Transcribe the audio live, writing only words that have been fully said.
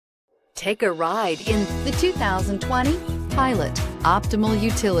Take a ride in the 2020 Pilot. Optimal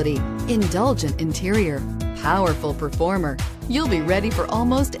utility, indulgent interior, powerful performer. You'll be ready for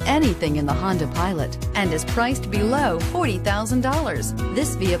almost anything in the Honda Pilot and is priced below $40,000.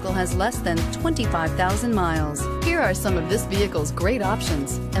 This vehicle has less than 25,000 miles. Here are some of this vehicle's great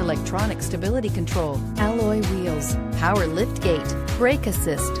options: electronic stability control, alloy wheels, power liftgate, brake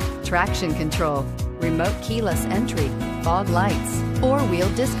assist, traction control, remote keyless entry, fog lights, four-wheel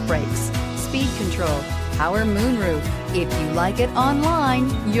disc brakes, speed control, power moonroof. If you like it online,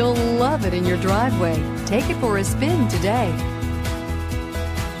 you'll love it in your driveway. Take it for a spin today.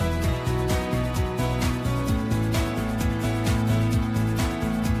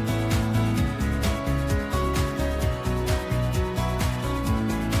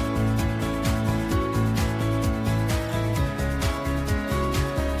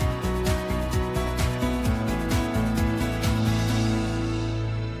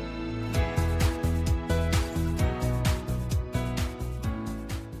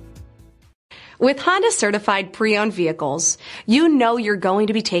 With Honda certified pre-owned vehicles, you know you're going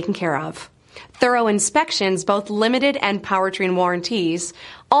to be taken care of. Thorough inspections, both limited and powertrain warranties,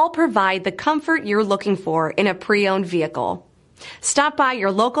 all provide the comfort you're looking for in a pre-owned vehicle. Stop by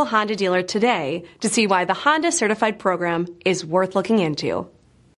your local Honda dealer today to see why the Honda certified program is worth looking into.